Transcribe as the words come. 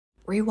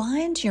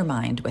Rewind your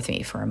mind with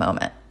me for a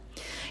moment.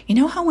 You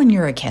know how when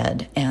you're a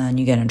kid and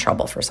you get in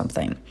trouble for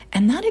something,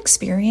 and that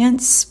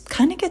experience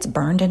kind of gets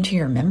burned into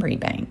your memory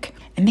bank,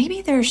 and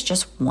maybe there's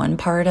just one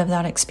part of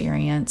that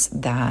experience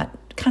that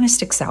kind of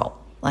sticks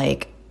out,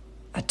 like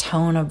a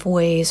tone of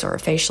voice or a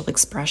facial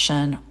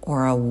expression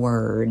or a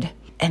word.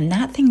 And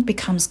that thing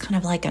becomes kind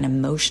of like an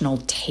emotional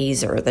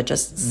taser that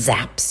just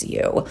zaps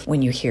you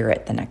when you hear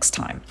it the next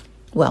time.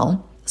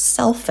 Well,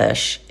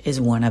 selfish is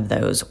one of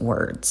those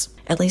words.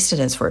 At least it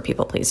is for a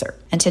people pleaser.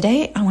 And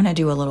today I want to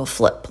do a little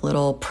flip,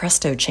 little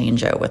presto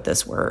changeo with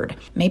this word.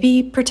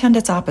 Maybe pretend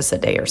it's opposite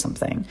day or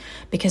something,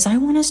 because I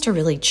want us to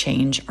really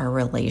change our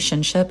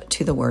relationship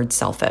to the word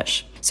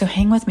selfish. So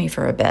hang with me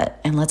for a bit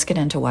and let's get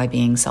into why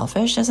being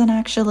selfish isn't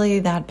actually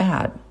that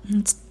bad.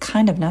 It's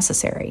kind of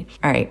necessary.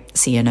 All right,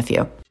 see you in a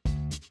few.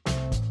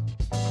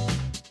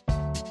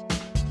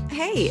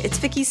 Hey, it's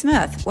Vicki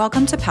Smith.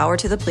 Welcome to Power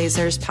to the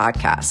Pleasers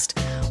podcast.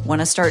 Want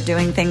to start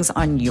doing things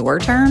on your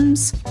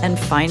terms and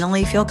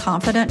finally feel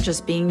confident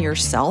just being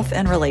yourself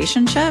in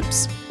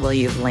relationships? Well,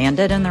 you've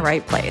landed in the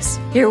right place.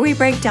 Here we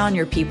break down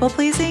your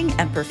people-pleasing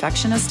and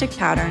perfectionistic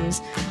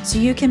patterns so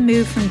you can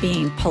move from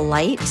being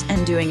polite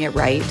and doing it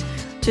right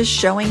to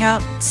showing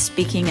up,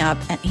 speaking up,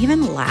 and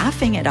even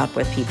laughing it up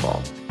with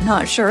people.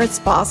 Not sure it's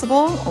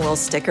possible? Well,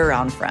 stick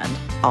around, friend.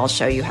 I'll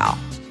show you how.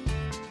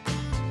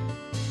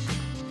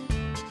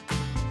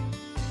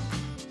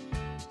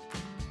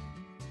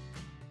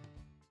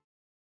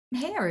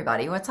 Hey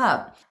everybody, what's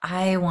up?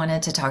 I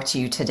wanted to talk to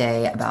you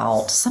today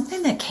about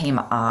something that came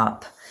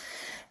up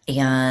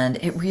and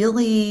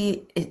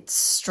it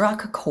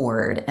struck a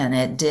chord, and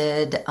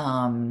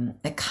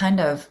it kind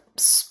of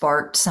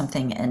sparked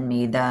something in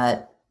me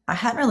that I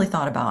hadn't really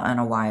thought about in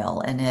a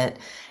while, and it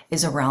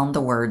is around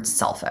the word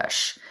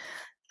selfish.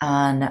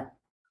 And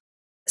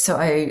so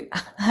I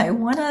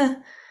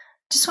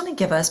just want to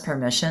give us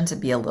permission to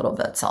be a little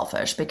bit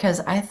selfish, because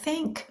I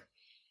think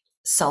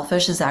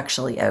selfish is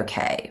actually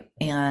okay.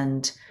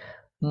 And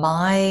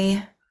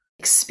my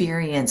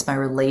experience, my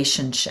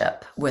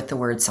relationship with the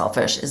word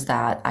selfish is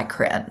that I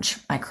cringe.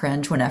 I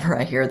cringe whenever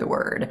I hear the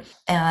word.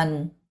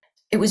 And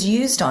it was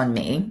used on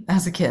me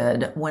as a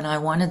kid when I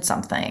wanted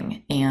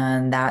something,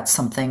 and that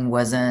something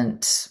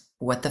wasn't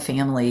what the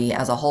family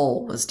as a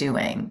whole was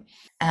doing.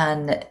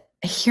 And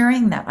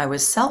hearing that I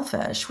was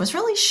selfish was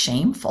really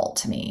shameful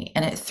to me,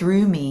 and it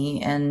threw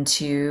me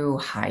into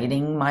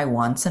hiding my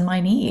wants and my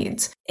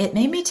needs. It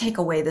made me take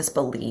away this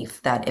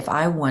belief that if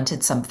I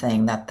wanted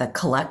something that the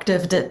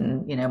collective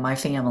didn't, my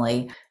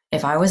family,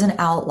 if I was an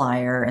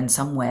outlier in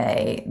some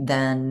way,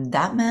 then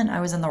that meant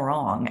I was in the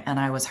wrong and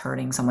I was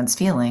hurting someone's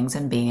feelings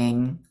and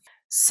being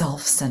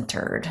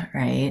self-centered,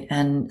 right?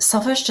 And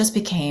selfish just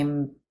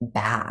became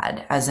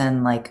bad, as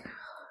in like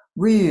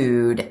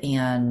rude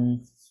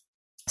and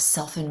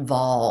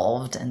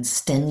self-involved and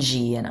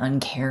stingy and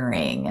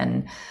uncaring.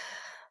 And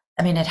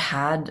I mean, it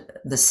had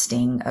the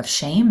sting of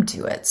shame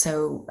to it.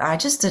 So I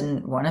just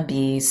didn't want to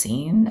be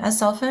seen as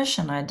selfish,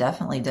 and I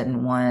definitely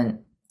didn't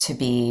want to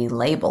be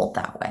labeled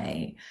that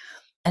way.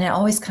 And it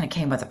always kind of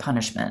came with a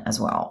punishment as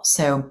well.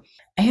 So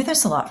I hear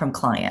this a lot from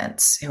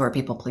clients who are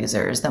people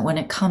pleasers, that when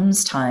it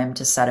comes time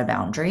to set a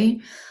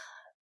boundary,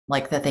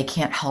 like that they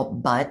can't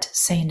help but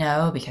say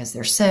no because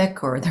they're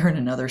sick or they're in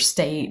another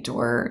state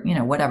or,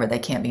 whatever, they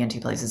can't be in two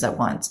places at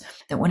once.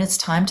 That when it's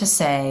time to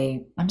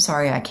say, I'm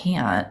sorry, I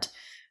can't,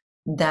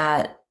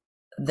 that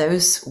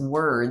those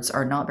words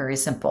are not very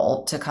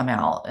simple to come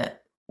out.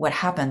 What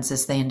happens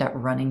is they end up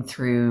running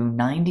through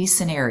 90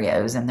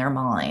 scenarios in their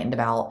mind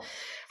about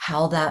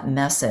how that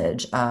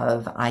message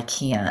of I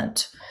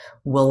can't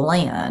will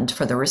land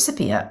for the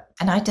recipient.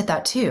 And I did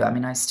that too. I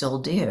mean, I still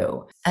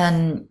do.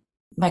 And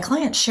my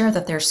clients share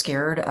that they're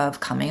scared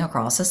of coming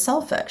across as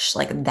selfish.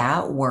 Like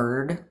that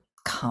word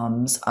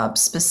comes up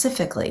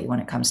specifically when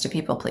it comes to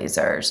people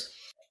pleasers.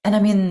 And I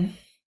mean,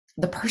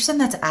 the person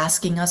that's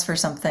asking us for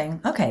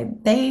something, okay,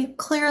 they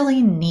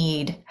clearly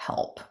need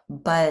help,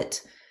 but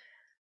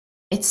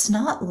it's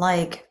not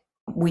like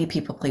we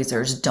people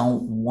pleasers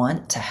don't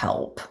want to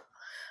help.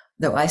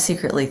 Though I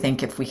secretly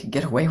think if we could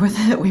get away with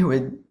it, we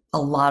would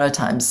a lot of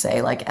times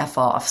say like, F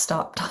off,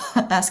 stop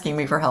asking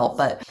me for help.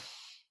 But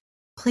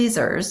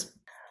pleasers,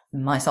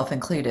 myself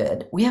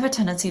included, we have a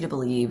tendency to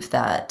believe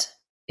that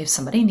if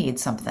somebody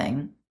needs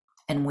something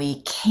and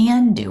we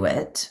can do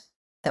it,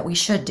 that we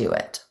should do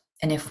it.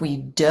 And if we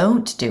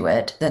don't do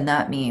it, then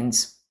that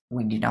means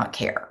we do not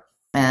care.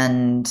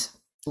 And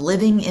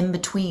living in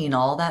between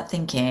all that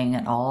thinking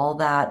and all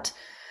that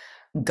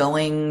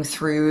going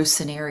through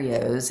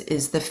scenarios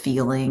is the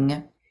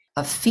feeling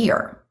of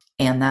fear.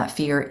 And that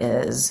fear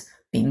is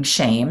being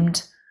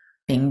shamed,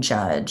 being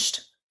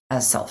judged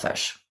as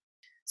selfish.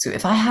 So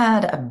if I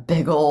had a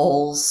big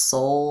old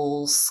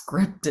soul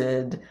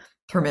scripted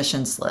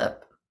permission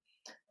slip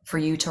for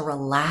you to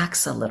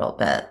relax a little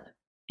bit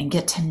and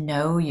get to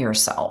know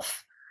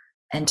yourself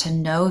and to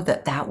know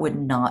that that would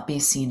not be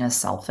seen as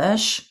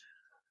selfish,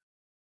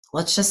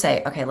 let's just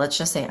say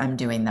I'm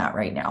doing that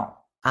right now.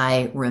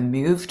 I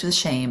removed the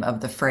shame of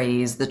the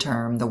phrase, the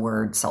term, the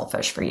word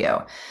selfish for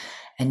you.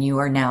 And you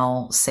are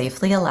now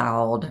safely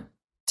allowed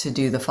to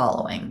do the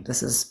following.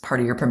 This is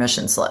part of your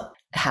permission slip.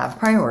 Have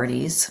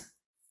priorities,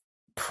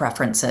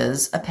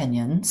 preferences,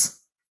 opinions.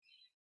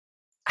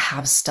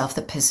 Have stuff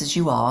that pisses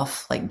you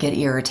off, like get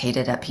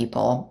irritated at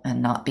people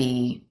and not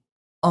be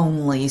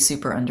only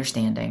super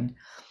understanding.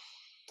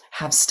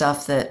 Have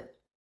stuff that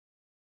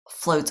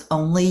floats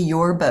only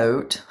your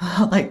boat,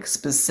 like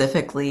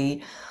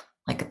specifically,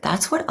 like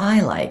that's what I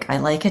like. I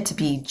like it to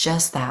be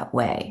just that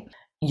way.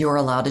 You're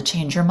allowed to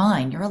change your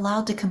mind. You're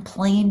allowed to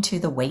complain to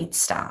the wait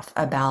staff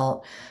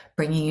about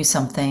bringing you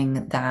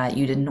something that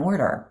you didn't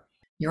order.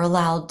 You're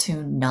allowed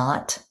to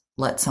not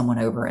let someone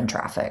over in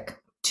traffic,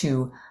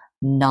 to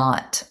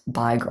not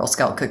buy Girl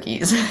Scout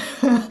cookies.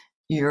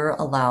 You're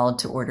allowed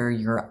to order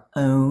your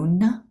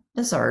own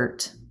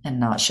dessert and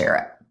not share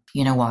it.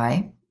 You know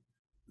why?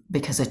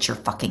 Because it's your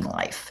fucking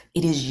life.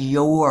 It is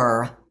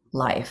your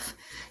life.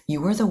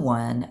 You are the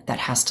one that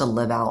has to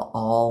live out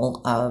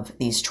all of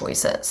these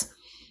choices.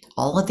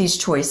 All of these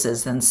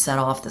choices then set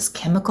off this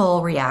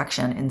chemical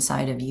reaction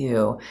inside of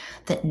you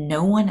that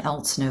no one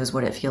else knows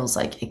what it feels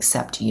like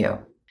except you.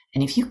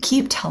 And if you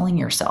keep telling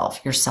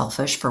yourself you're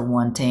selfish for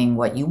wanting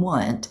what you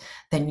want,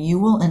 then you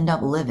will end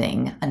up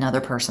living another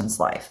person's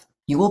life.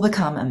 You will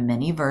become a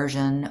mini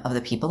version of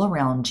the people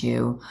around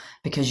you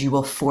because you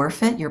will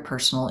forfeit your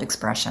personal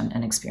expression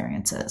and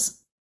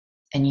experiences.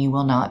 And you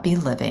will not be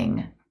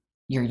living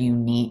your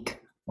unique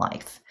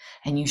life.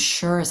 And you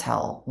sure as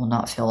hell will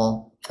not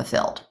feel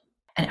fulfilled.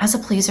 And as a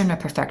pleaser and a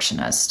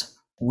perfectionist,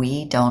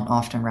 we don't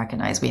often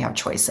recognize we have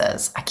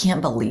choices. I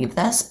can't believe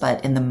this,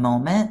 but in the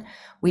moment,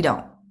 we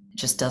don't. It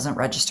just doesn't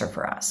register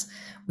for us.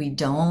 We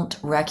don't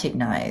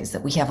recognize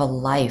that we have a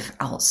life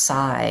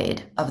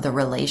outside of the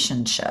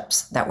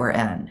relationships that we're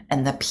in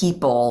and the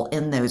people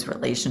in those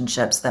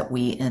relationships that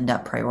we end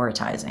up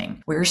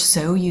prioritizing. We're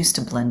so used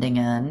to blending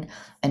in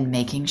and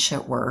making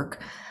shit work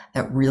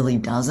that really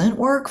doesn't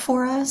work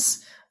for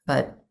us,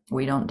 but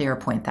we don't dare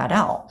point that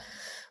out.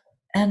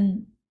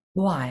 And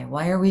why?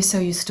 Why are we so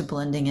used to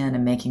blending in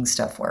and making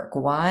stuff work?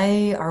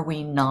 Why are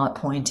we not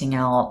pointing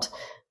out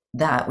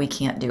that we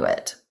can't do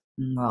it?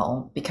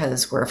 Well,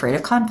 because we're afraid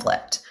of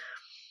conflict,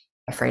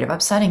 afraid of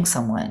upsetting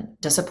someone,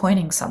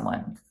 disappointing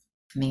someone.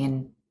 I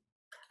mean,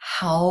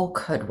 how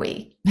could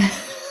we?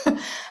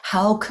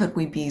 How could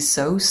we be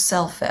so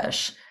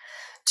selfish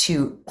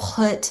to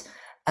put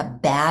a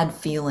bad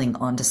feeling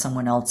onto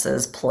someone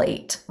else's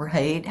plate,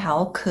 right?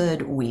 How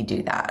could we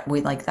do that?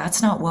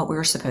 That's not what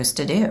we're supposed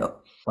to do.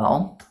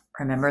 Well,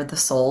 remember the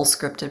soul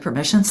scripted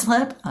permission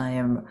slip? I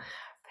am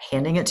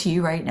handing it to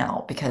you right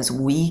now because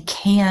we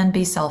can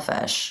be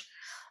selfish.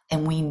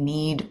 And we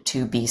need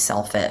to be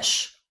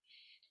selfish.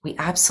 We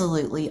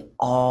absolutely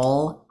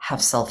all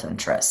have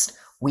self-interest.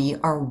 We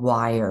are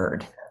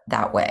wired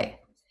that way.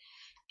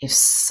 If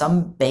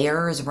some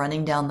bear is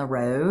running down the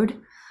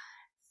road,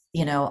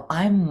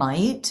 I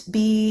might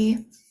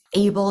be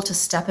able to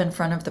step in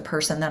front of the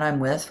person that I'm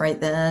with right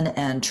then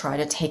and try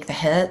to take the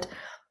hit.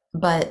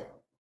 But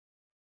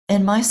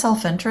in my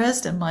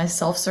self-interest and my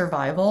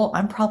self-survival,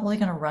 I'm probably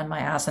going to run my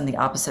ass in the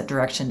opposite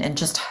direction and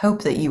just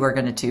hope that you are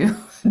going to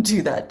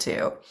do that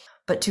too.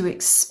 But to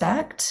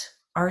expect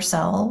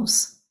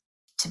ourselves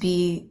to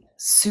be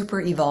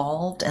super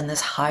evolved and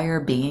this higher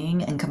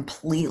being and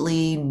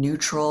completely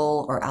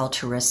neutral or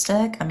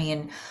altruistic,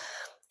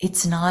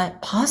 it's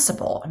not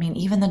possible.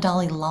 Even the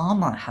Dalai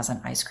Lama has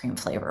an ice cream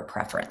flavor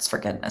preference, for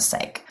goodness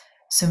sake.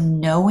 So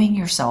knowing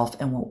yourself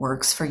and what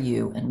works for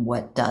you and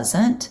what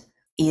doesn't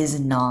is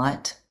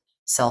not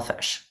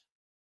selfish.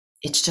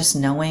 It's just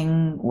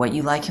knowing what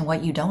you like and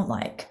what you don't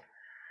like.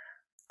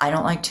 I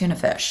don't like tuna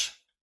fish.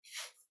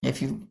 If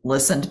you've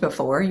listened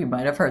before, you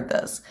might have heard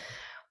this.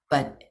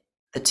 But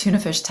the tuna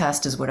fish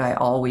test is what I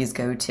always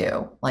go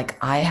to.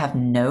 I have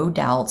no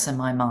doubts in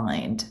my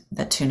mind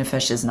that tuna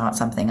fish is not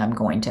something I'm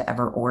going to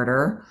ever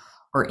order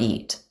or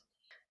eat.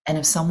 And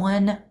if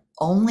someone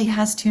only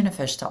has tuna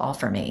fish to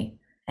offer me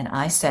and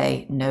I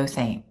say, no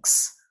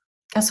thanks,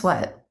 guess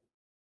what?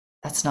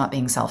 That's not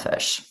being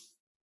selfish.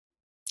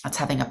 That's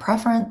having a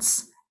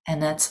preference,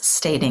 and that's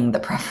stating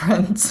the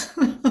preference.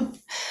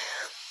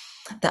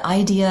 The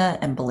idea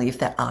and belief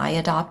that I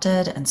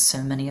adopted, and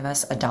so many of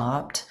us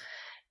adopt,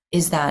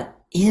 is that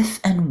if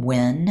and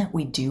when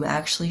we do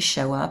actually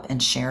show up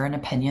and share an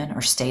opinion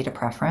or state a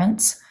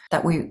preference,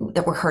 that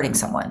we're hurting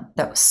someone,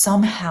 that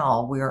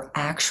somehow we're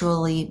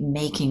actually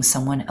making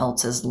someone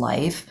else's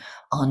life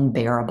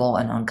unbearable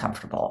and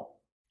uncomfortable.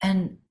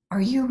 And are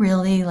you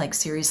really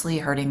seriously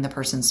hurting the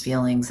person's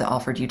feelings that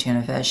offered you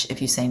tuna fish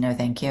if you say no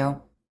thank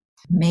you?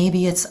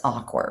 Maybe it's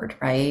awkward,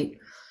 right?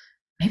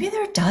 Maybe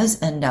there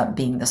does end up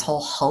being this whole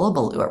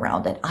hullabaloo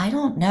around it. I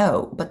don't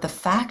know. But the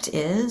fact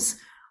is,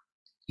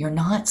 you're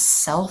not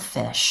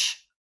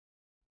selfish.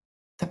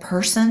 The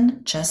person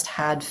just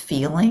had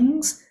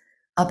feelings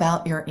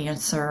about your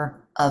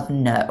answer of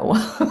no.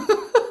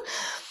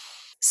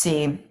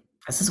 See,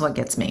 this is what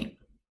gets me.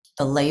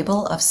 The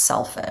label of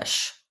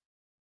selfish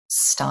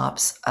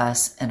stops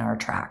us in our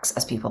tracks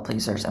as people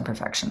pleasers and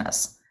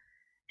perfectionists.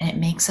 And it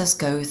makes us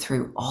go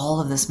through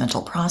all of this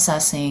mental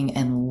processing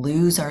and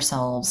lose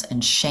ourselves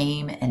in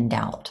shame and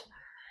doubt.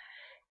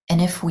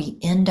 And if we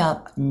end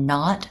up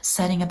not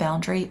setting a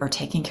boundary or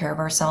taking care of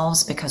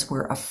ourselves because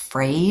we're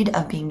afraid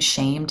of being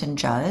shamed and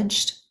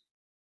judged,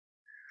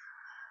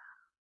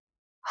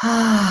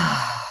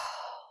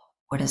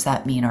 what does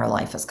that mean our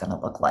life is going to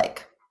look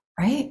like,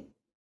 right?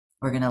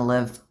 We're going to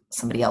live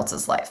somebody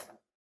else's life.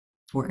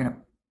 We're going to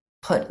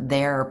put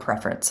their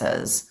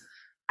preferences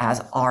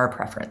as our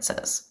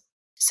preferences.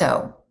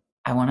 So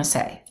I want to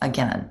say,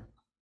 again,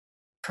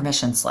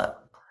 permission slip.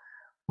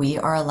 We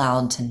are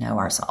allowed to know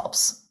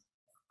ourselves.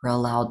 We're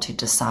allowed to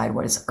decide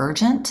what is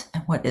urgent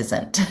and what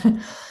isn't.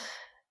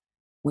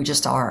 We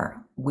just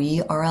are.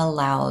 We are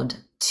allowed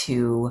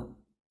to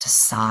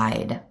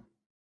decide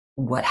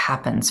what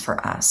happens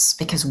for us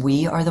because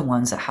we are the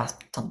ones that have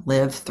to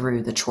live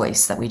through the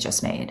choice that we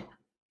just made.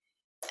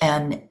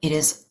 And it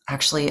is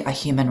actually a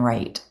human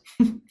right.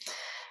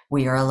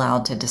 We are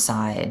allowed to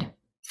decide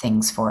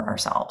things for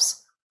ourselves.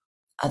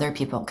 Other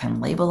people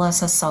can label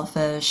us as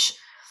selfish.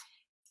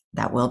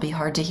 That will be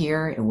hard to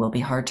hear. It will be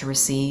hard to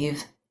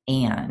receive.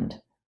 And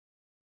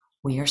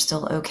we are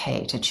still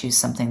okay to choose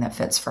something that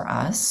fits for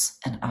us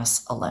and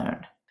us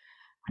alone.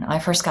 When I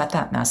first got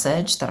that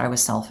message that I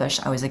was selfish,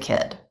 I was a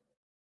kid.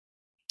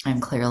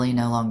 I'm clearly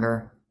no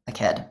longer a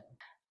kid.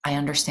 I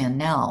understand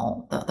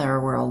now that there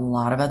were a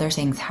lot of other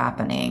things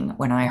happening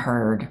when I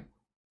heard,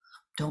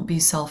 don't be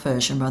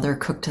selfish and rather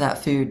cook to that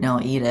food, now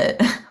eat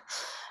it.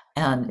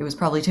 And it was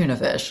probably tuna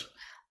fish.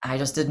 I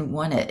just didn't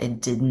want it.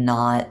 It did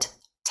not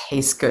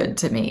taste good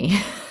to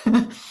me.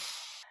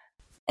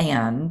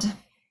 And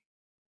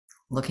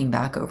looking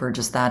back over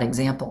just that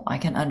example, I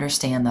can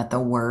understand that the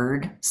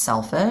word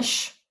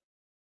selfish,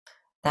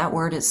 that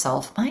word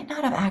itself might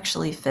not have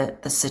actually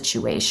fit the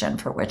situation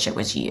for which it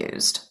was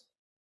used,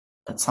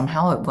 but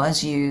somehow it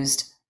was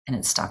used and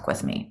it stuck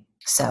with me.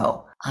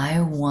 So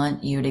I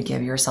want you to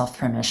give yourself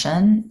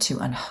permission to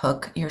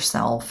unhook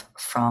yourself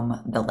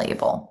from the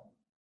label,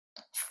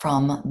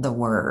 from the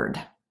word,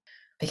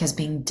 because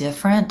being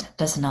different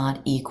does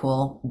not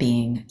equal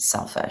being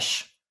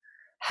selfish.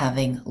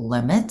 Having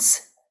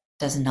limits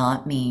does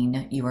not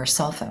mean you are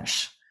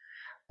selfish.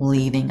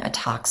 Leaving a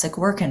toxic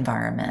work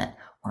environment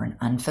or an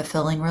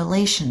unfulfilling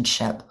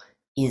relationship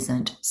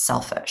isn't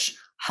selfish.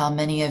 How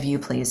many of you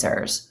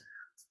pleasers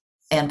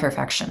and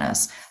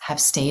perfectionists have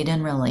stayed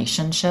in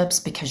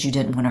relationships because you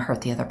didn't want to hurt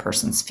the other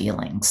person's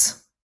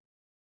feelings?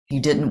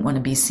 You didn't want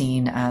to be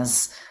seen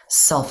as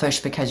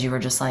selfish because you were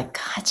just like,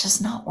 God, it's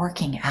just not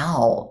working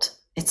out.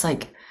 It's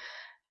like,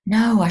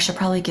 no, I should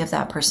probably give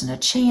that person a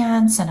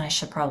chance and I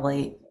should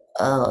probably,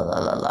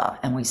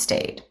 and we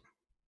stayed.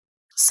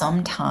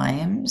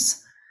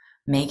 Sometimes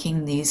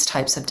making these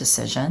types of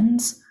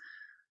decisions,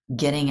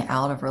 getting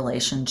out of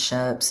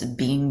relationships,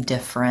 being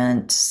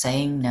different,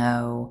 saying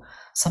no,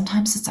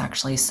 sometimes it's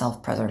actually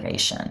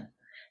self-preservation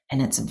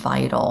and it's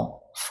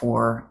vital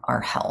for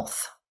our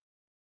health.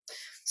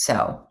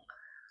 So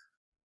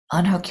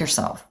unhook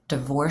yourself,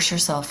 divorce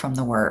yourself from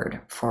the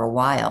word for a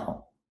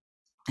while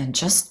and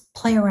just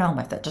play around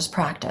with it, just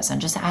practice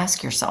and just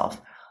ask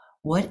yourself,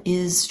 what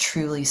is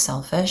truly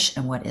selfish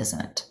and what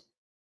isn't?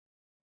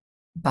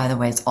 By the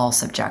way, it's all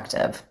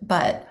subjective,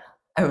 but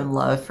I would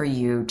love for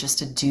you just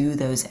to do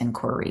those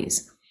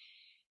inquiries.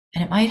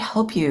 And it might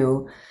help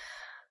you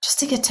just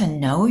to get to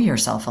know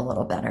yourself a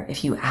little better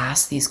if you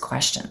ask these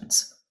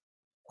questions.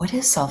 What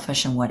is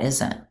selfish and what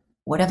isn't?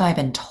 What have I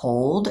been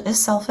told is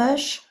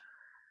selfish?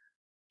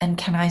 And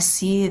can I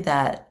see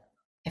that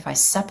if I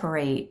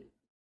separate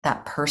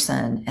that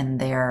person and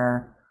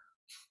their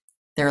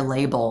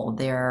label,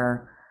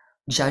 their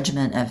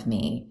judgment of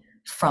me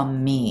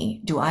from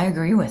me, do I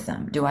agree with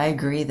them? Do I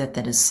agree that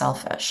that is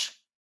selfish?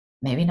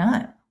 Maybe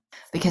not.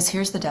 Because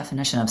here's the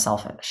definition of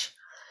selfish.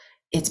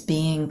 It's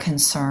being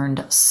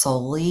concerned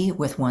solely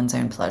with one's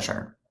own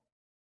pleasure.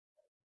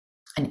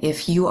 And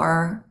if you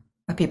are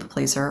a people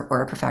pleaser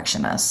or a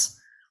perfectionist,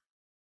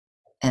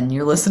 and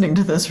you're listening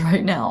to this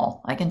right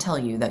now, I can tell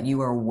you that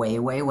you are way,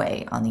 way,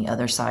 way on the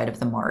other side of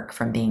the mark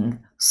from being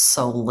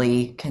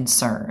solely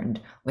concerned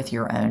with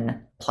your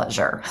own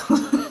pleasure.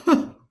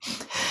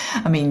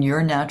 I mean,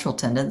 your natural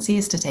tendency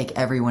is to take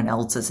everyone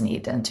else's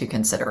need into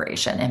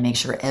consideration and make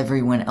sure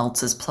everyone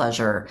else's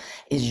pleasure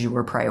is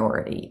your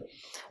priority.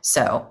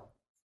 So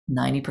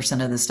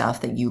 90% of the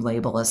stuff that you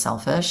label as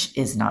selfish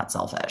is not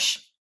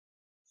selfish.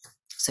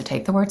 So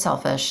take the word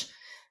selfish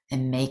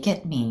and make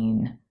it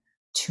mean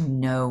to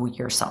know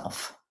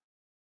yourself.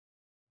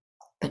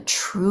 But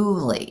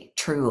truly,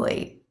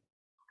 truly,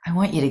 I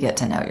want you to get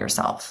to know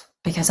yourself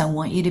because I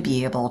want you to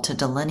be able to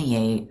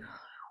delineate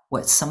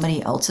what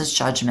somebody else's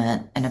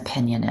judgment and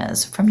opinion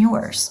is from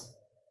yours.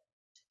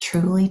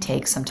 Truly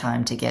take some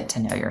time to get to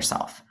know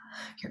yourself.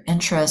 Your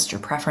interests,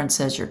 your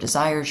preferences, your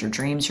desires, your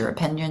dreams, your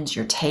opinions,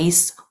 your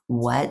tastes,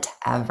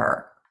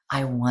 whatever.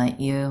 I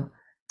want you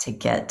to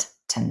get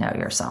to know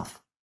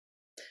yourself.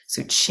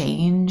 So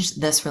change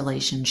this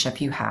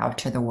relationship you have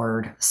to the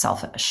word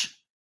selfish.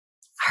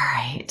 All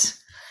right.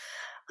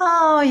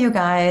 Oh, you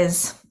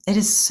guys, it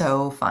is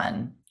so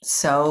fun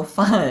so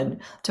fun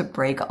to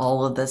break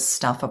all of this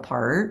stuff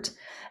apart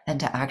and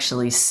to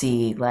actually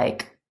see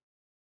like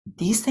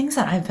these things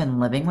that I've been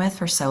living with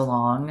for so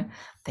long,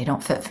 they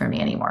don't fit for me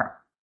anymore.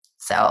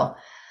 So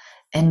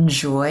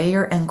enjoy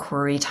your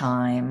inquiry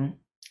time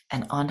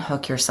and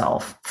unhook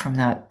yourself from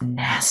that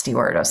nasty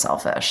word of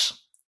selfish.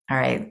 All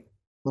right,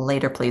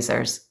 later,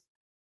 pleasers.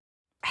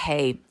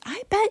 Hey,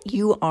 I bet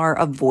you are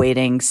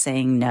avoiding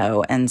saying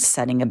no and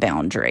setting a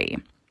boundary.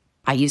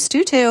 I used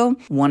to too.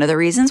 One of the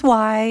reasons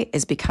why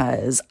is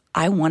because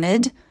I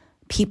wanted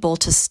people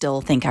to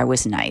still think I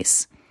was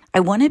nice.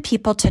 I wanted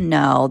people to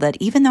know that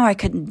even though I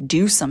couldn't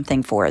do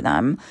something for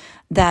them,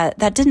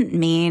 that didn't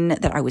mean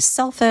that I was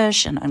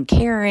selfish and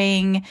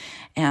uncaring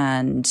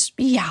and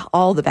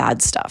all the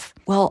bad stuff.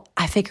 Well,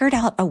 I figured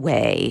out a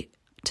way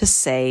to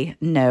say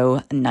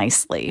no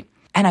nicely.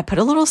 And I put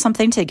a little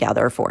something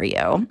together for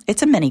you.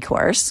 It's a mini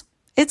course.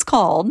 It's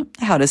called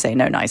How to Say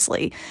No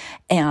Nicely.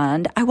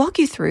 And I walk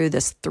you through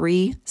this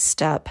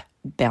 3-step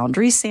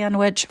boundary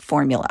sandwich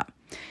formula.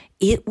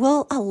 It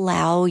will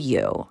allow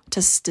you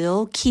to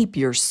still keep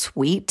your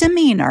sweet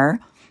demeanor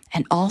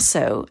and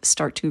also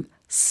start to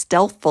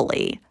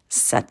stealthily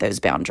set those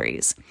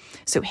boundaries.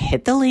 So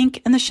hit the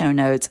link in the show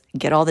notes,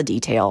 get all the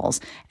details,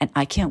 and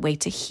I can't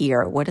wait to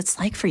hear what it's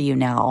like for you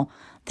now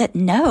that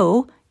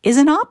no is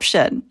an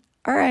option.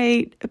 All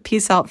right,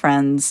 peace out,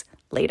 friends.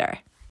 Later.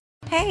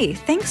 Hey,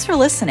 thanks for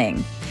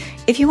listening.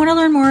 If you want to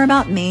learn more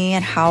about me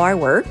and how I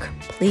work,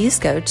 please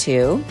go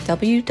to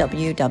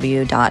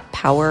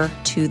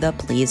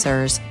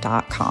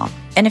www.powertothepleasers.com.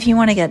 And if you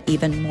want to get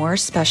even more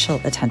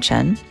special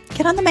attention,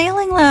 get on the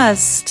mailing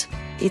list.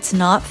 It's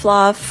not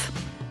fluff.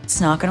 It's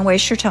not going to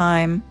waste your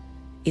time.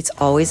 It's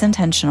always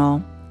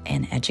intentional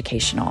and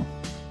educational.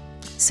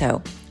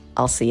 So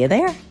I'll see you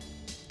there.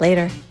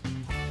 Later.